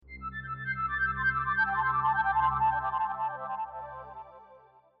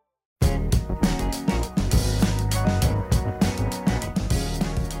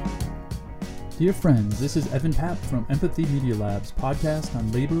Dear friends, this is Evan Papp from Empathy Media Lab's podcast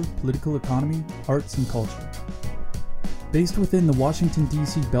on labor, political economy, arts, and culture. Based within the Washington,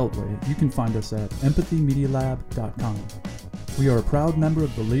 D.C. Beltway, you can find us at empathymedialab.com. We are a proud member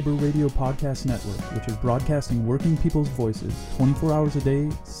of the Labor Radio Podcast Network, which is broadcasting working people's voices 24 hours a day,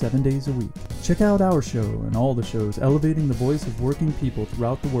 7 days a week. Check out our show and all the shows elevating the voice of working people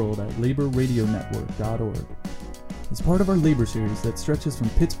throughout the world at laborradionetwork.org. As part of our labor series that stretches from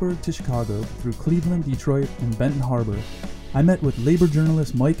Pittsburgh to Chicago through Cleveland, Detroit, and Benton Harbor, I met with labor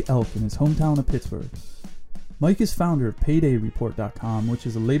journalist Mike Elk in his hometown of Pittsburgh. Mike is founder of PaydayReport.com, which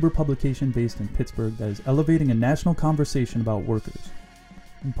is a labor publication based in Pittsburgh that is elevating a national conversation about workers.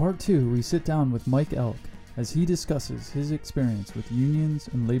 In part 2, we sit down with Mike Elk as he discusses his experience with unions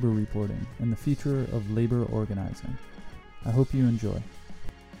and labor reporting and the future of labor organizing. I hope you enjoy.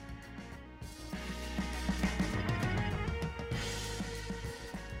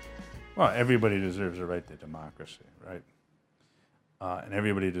 Well, everybody deserves a right to democracy, right? And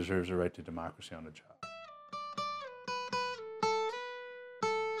everybody deserves a right to democracy on the job.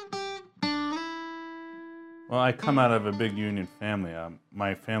 Well, I come out of a big union family.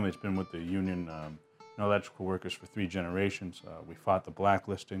 My family's been with the union electrical workers for 3 generations. We fought the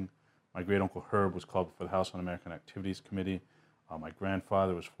blacklisting. My great-uncle Herb was called before the House Un-American Activities Committee. My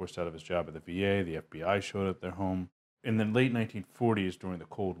grandfather was forced out of his job at the VA. The FBI showed up at their home. In the late 1940s, during the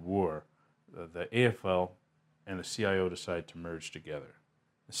Cold War, the AFL and the CIO decided to merge together.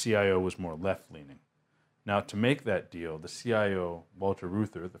 The CIO was more left-leaning. Now, to make that deal, the CIO, Walter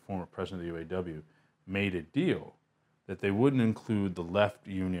Reuther, the former president of the UAW, made a deal that they wouldn't include the left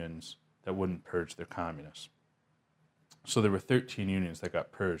unions that wouldn't purge their communists. So there were 13 unions that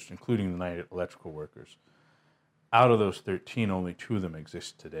got purged, including the United Electrical Workers. Out of those 13, only 2 of them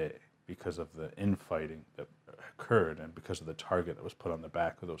exist today because of the infighting that occurred and because of the target that was put on the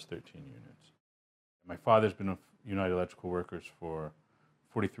back of those 13 unions. My father's been with United Electrical Workers for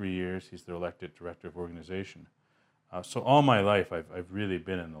 43 years. He's their elected director of organization. So all my life, I've really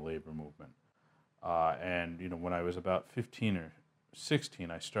been in the labor movement. And when I was about 15 or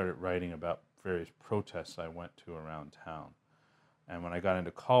 16, I started writing about various protests I went to around town. And when I got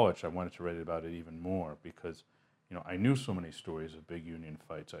into college, I wanted to write about it even more because I knew so many stories of big union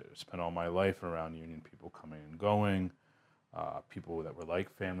fights. I spent all my life around union people coming and going, people that were like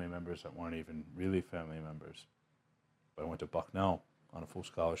family members that weren't even really family members. But I went to Bucknell on a full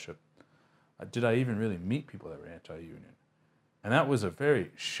scholarship. Did I even really meet people that were anti-union? And that was a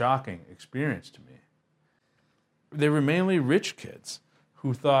very shocking experience to me. They were mainly rich kids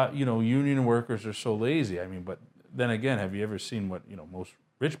who thought, union workers are so lazy. But then again, have you ever seen what, most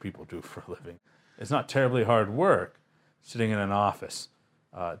rich people do for a living? It's not terribly hard work sitting in an office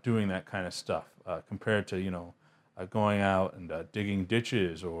doing that kind of stuff compared to, going out and digging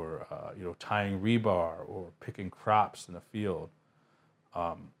ditches or, tying rebar or picking crops in the field.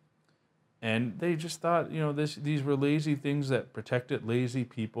 And they just thought, these were lazy things that protected lazy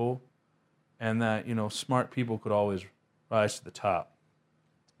people and that, smart people could always rise to the top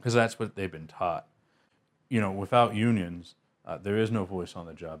because that's what they've been taught. Without unions, there is no voice on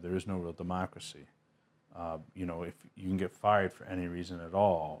the job. There is no real democracy. If you can get fired for any reason at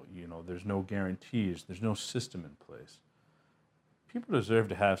all, there's no guarantees. There's no system in place. People deserve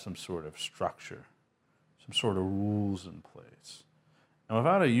to have some sort of structure, some sort of rules in place. And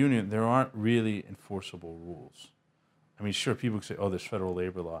without a union, there aren't really enforceable rules. Sure, people can say, oh, there's federal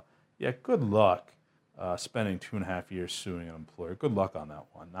labor law. Yeah, good luck spending 2.5 years suing an employer. Good luck on that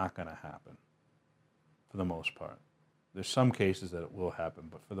one. Not going to happen for the most part. There's some cases that it will happen,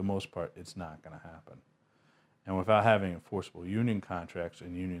 but for the most part, it's not going to happen. And without having enforceable union contracts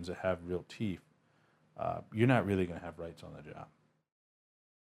and unions that have real teeth, you're not really going to have rights on the job.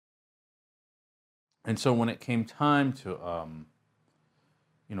 And so when it came time to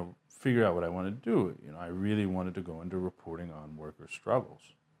figure out what I wanted to do. I really wanted to go into reporting on worker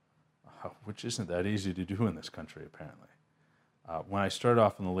struggles, which isn't that easy to do in this country, apparently. When I started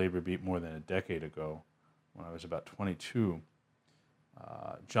off on the labor beat more than a decade ago, when I was about 22,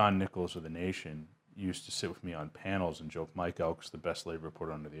 John Nichols of The Nation used to sit with me on panels and joke, Mike Elk's the best labor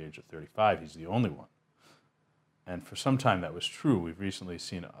reporter under the age of 35. He's the only one. And for some time that was true. We've recently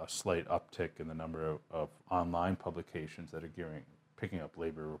seen a slight uptick in the number of online publications that are picking up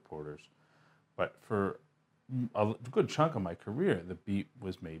labor reporters. But for a good chunk of my career, the beat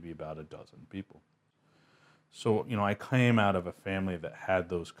was maybe about a dozen people. So, I came out of a family that had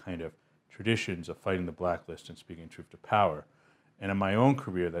those kind of traditions of fighting the blacklist and speaking truth to power. And in my own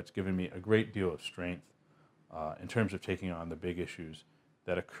career, that's given me a great deal of strength in terms of taking on the big issues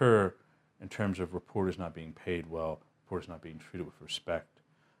that occur in terms of reporters not being paid well, reporters not being treated with respect,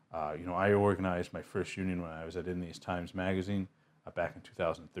 I organized my first union when I was at In These Times magazine back in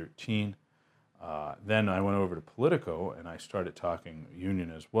 2013. Then I went over to Politico and I started talking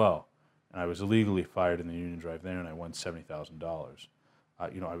union as well. And I was illegally fired in the union drive there, and I won $70,000.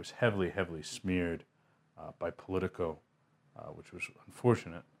 I was heavily smeared by Politico, which was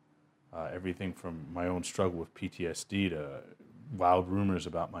unfortunate. Everything from my own struggle with PTSD to loud rumors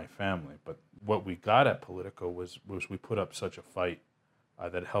about my family. But what we got at Politico was we put up such a fight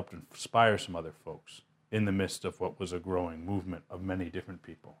that helped inspire some other folks in the midst of what was a growing movement of many different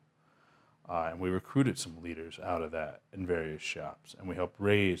people. And we recruited some leaders out of that in various shops, and we helped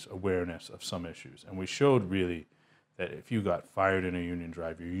raise awareness of some issues. And we showed really that if you got fired in a union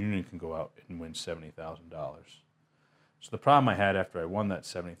drive, your union can go out and win $70,000. So the problem I had after I won that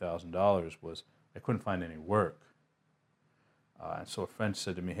 $70,000 was I couldn't find any work. And so a friend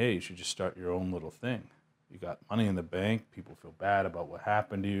said to me, hey, you should just start your own little thing. You got money in the bank, people feel bad about what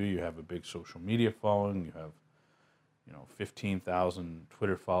happened to you, you have a big social media following, you have 15,000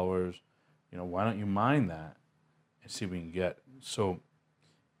 Twitter followers. Why don't you mine that and see what we can get? So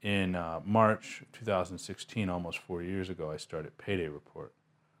in March 2016, almost 4 years ago, I started Payday Report.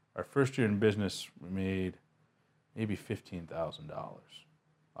 Our first year in business, we made maybe $15,000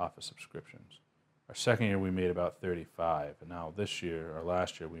 off of subscriptions. Our second year, we made about $35,000, and now this year, or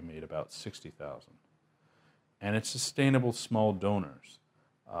last year, we made about $60,000. And it's sustainable small donors.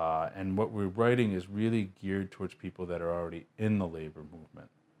 And what we're writing is really geared towards people that are already in the labor movement,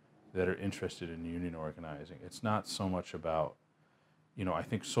 that are interested in union organizing. It's not so much about, I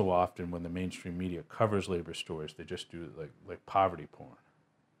think so often when the mainstream media covers labor stories, they just do like poverty porn.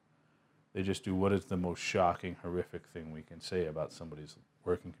 They just do what is the most shocking, horrific thing we can say about somebody's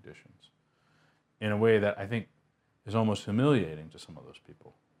working conditions in a way that I think is almost humiliating to some of those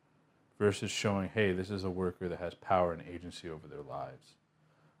people, versus showing, hey, this is a worker that has power and agency over their lives.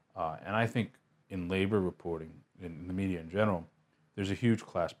 And I think in labor reporting, in the media in general, there's a huge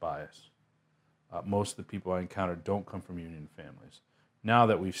class bias. Most of the people I encounter don't come from union families. Now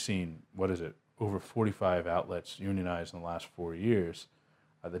that we've seen, over 45 outlets unionized in the last 4 years,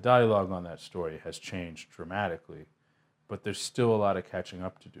 the dialogue on that story has changed dramatically, but there's still a lot of catching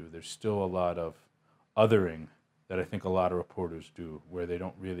up to do. There's still a lot of othering that I think a lot of reporters do, where they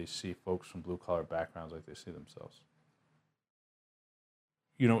don't really see folks from blue-collar backgrounds like they see themselves.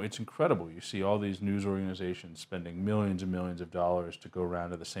 It's incredible. You see all these news organizations spending millions and millions of dollars to go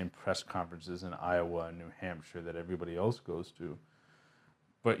around to the same press conferences in Iowa and New Hampshire that everybody else goes to.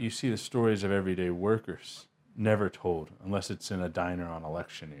 But you see the stories of everyday workers never told unless it's in a diner on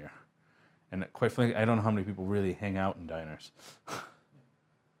election year. And quite frankly, I don't know how many people really hang out in diners.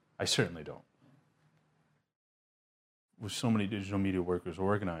 I certainly don't. With so many digital media workers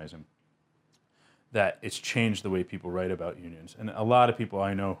organizing, that it's changed the way people write about unions. And a lot of people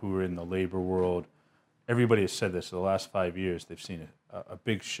I know who are in the labor world, everybody has said this, the last 5 years they've seen a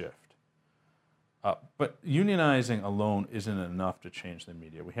big shift. But unionizing alone isn't enough to change the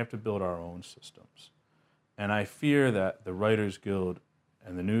media. We have to build our own systems. And I fear that the Writers Guild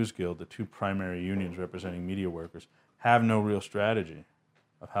and the News Guild, the two primary unions representing media workers, have no real strategy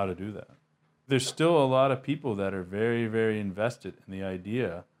of how to do that. There's still a lot of people that are very, very invested in the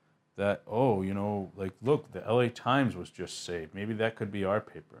idea that, look, the LA Times was just saved. Maybe that could be our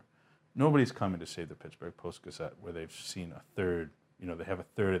paper. Nobody's coming to save the Pittsburgh Post-Gazette, where they've seen a third, they have a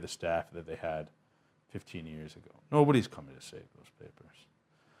third of the staff that they had 15 years ago. Nobody's coming to save those papers.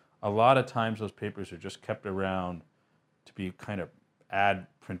 A lot of times those papers are just kept around to be kind of ad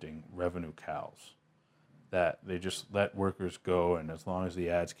printing revenue cows, that they just let workers go, and as long as the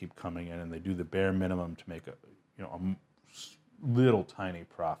ads keep coming in, and they do the bare minimum to make a little tiny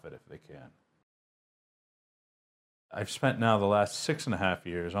profit if they can. I've spent now the last 6.5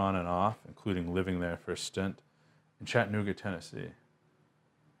 years on and off, including living there for a stint, in Chattanooga, Tennessee.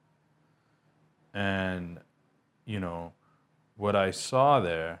 And, what I saw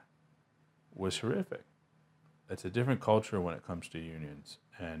there was horrific. It's a different culture when it comes to unions.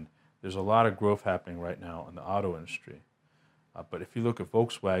 And there's a lot of growth happening right now in the auto industry. But if you look at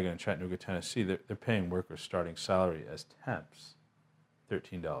Volkswagen in Chattanooga, Tennessee, they're paying workers starting salary as temps,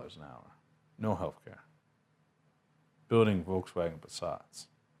 $13 an hour. No health care. Building Volkswagen Passats.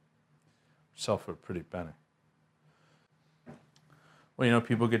 Sell for a pretty penny. Well,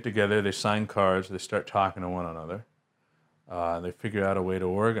 people get together, they sign cards, they start talking to one another. They figure out a way to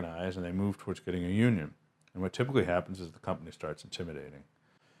organize, and they move towards getting a union. And what typically happens is the company starts intimidating.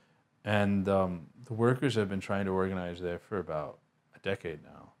 And the workers have been trying to organize there for about a decade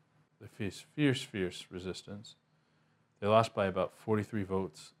now. They face fierce resistance. They lost by about 43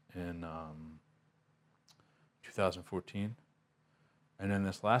 votes in 2014. And then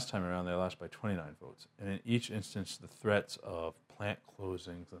this last time around, they lost by 29 votes. And in each instance, the threats of plant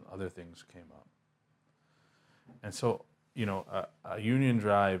closings and other things came up. And so, a union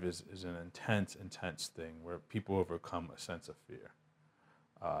drive is an intense thing where people overcome a sense of fear.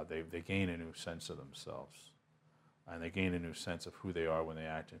 They gain a new sense of themselves, and they gain a new sense of who they are when they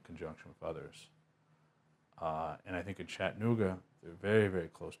act in conjunction with others. And I think in Chattanooga, they're very, very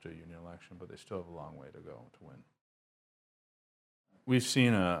close to a union election, but they still have a long way to go to win. We've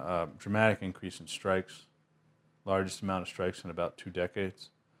seen a dramatic increase in strikes, largest amount of strikes in about 2 decades.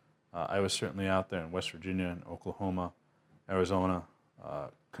 I was certainly out there in West Virginia and Oklahoma, Arizona,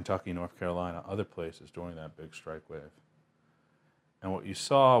 Kentucky, North Carolina, other places during that big strike wave. And what you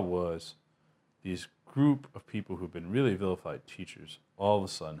saw was these group of people who've been really vilified teachers all of a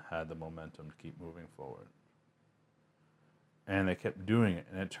sudden had the momentum to keep moving forward. And they kept doing it.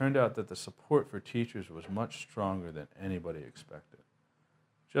 And it turned out that the support for teachers was much stronger than anybody expected.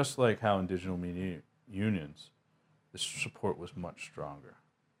 Just like how in digital media unions, the support was much stronger.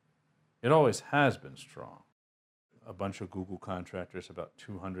 It always has been strong. A bunch of Google contractors, about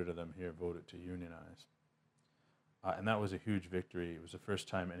 200 of them here, voted to unionize. And that was a huge victory. It was the first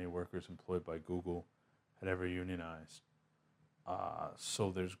time any workers employed by Google had ever unionized.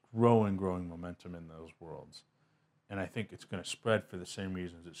 So there's growing momentum in those worlds. And I think it's going to spread for the same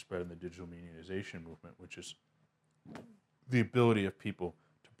reasons it spread in the digital unionization movement, which is the ability of people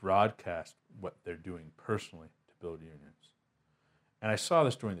to broadcast what they're doing personally to build unions. And I saw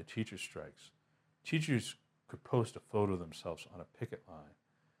this during the teacher strikes. Teachers could post a photo of themselves on a picket line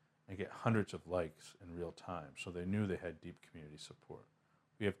and get hundreds of likes in real time, so they knew they had deep community support.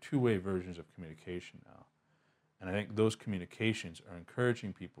 We have two-way versions of communication now. And I think those communications are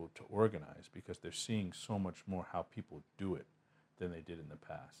encouraging people to organize because they're seeing so much more how people do it than they did in the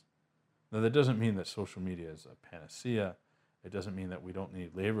past. Now, that doesn't mean that social media is a panacea. It doesn't mean that we don't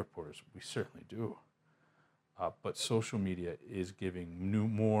need labor reporters. We certainly do. But social media is giving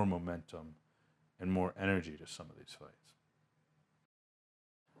more momentum and more energy to some of these fights.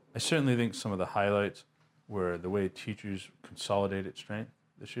 I certainly think some of the highlights were the way teachers consolidated strength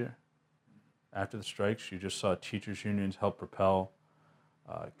this year. After the strikes, you just saw teachers' unions help propel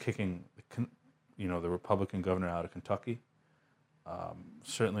kicking the Republican governor out of Kentucky.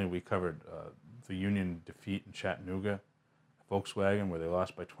 Certainly we covered the union defeat in Chattanooga, Volkswagen, where they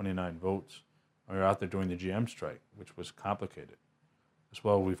lost by 29 votes. We were out there during the GM strike, which was complicated. As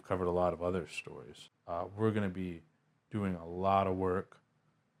well, we've covered a lot of other stories. We're going to be doing a lot of work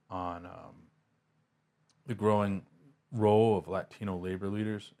on the growing role of Latino labor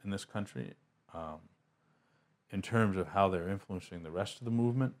leaders in this country in terms of how they're influencing the rest of the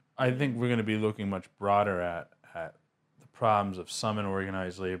movement. I think we're going to be looking much broader at the problems of some in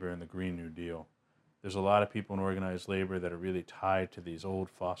organized labor and the Green New Deal. There's a lot of people in organized labor that are really tied to these old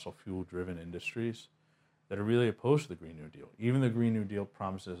fossil fuel-driven industries that are really opposed to the Green New Deal. Even the Green New Deal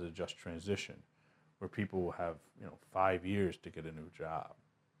promises a just transition where people will have 5 years to get a new job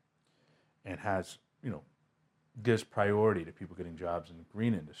and has, gives priority to people getting jobs in the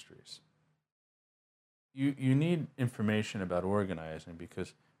green industries. You need information about organizing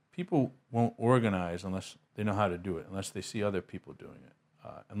because people won't organize unless they know how to do it, unless they see other people doing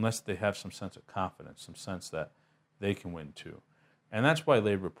it, unless they have some sense of confidence, some sense that they can win too. And that's why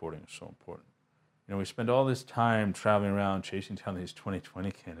labor reporting is so important. We spend all this time traveling around chasing down these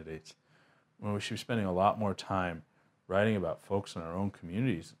 2020 candidates when we should be spending a lot more time writing about folks in our own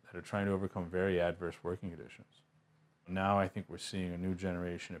communities that are trying to overcome very adverse working conditions. Now I think we're seeing a new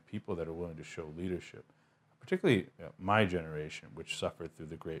generation of people that are willing to show leadership, particularly my generation, which suffered through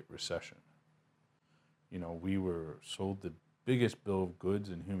the Great Recession. We were sold the biggest bill of goods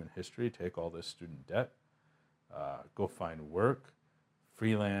in human history, take all this student debt, go find work,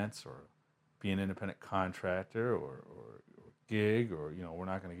 freelance, or be an independent contractor or gig, or we're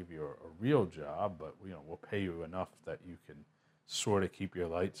not going to give you a real job, but we'll pay you enough that you can sort of keep your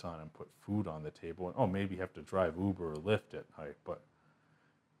lights on and put food on the table, and maybe you have to drive Uber or Lyft at night, but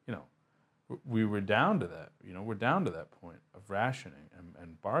we were down to that. We're down to that point of rationing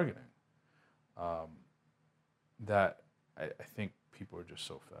and bargaining that I think people are just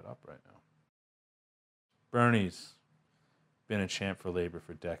so fed up right now. Bernie's been a champ for labor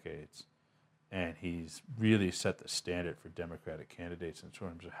for decades. And he's really set the standard for Democratic candidates in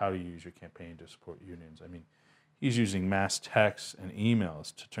terms of how to use your campaign to support unions. I mean, he's using mass texts and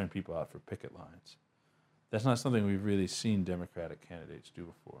emails to turn people out for picket lines. That's not something we've really seen Democratic candidates do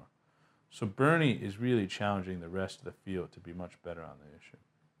before. So Bernie is really challenging the rest of the field to be much better on the issue.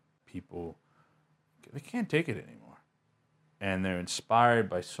 People, they can't take it anymore. And they're inspired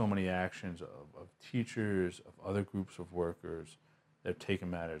by so many actions of teachers, of other groups of workers, They've taken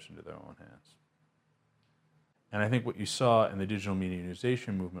matters into their own hands. And I think what you saw in the digital media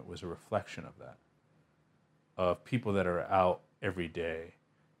unionization movement was a reflection of that, of people that are out every day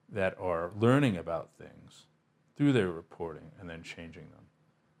that are learning about things through their reporting and then changing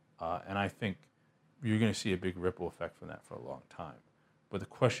them. And I think you're going to see a big ripple effect from that for a long time. But the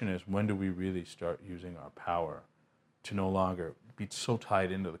question is, when do we really start using our power to no longer be so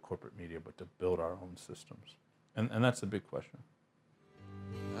tied into the corporate media, but to build our own systems? And that's the big question.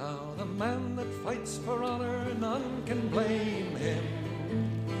 Now the man that fights for honor, none can blame him,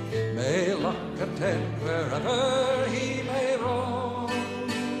 may luck attend wherever he may roam,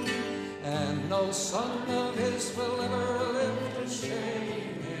 and no son of his will ever live to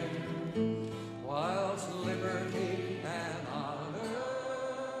shame him, whilst liberty and honor.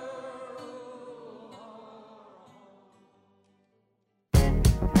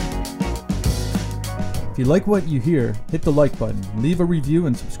 If you like what you hear, hit the like button, leave a review,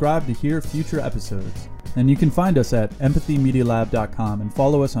 and subscribe to hear future episodes. And you can find us at empathymedialab.com and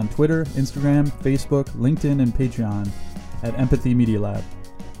follow us on Twitter, Instagram, Facebook, LinkedIn, and Patreon at Empathy Media Lab.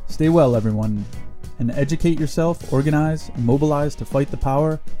 Stay well, everyone, and educate yourself, organize, and mobilize to fight the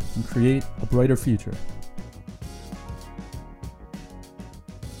power and create a brighter future.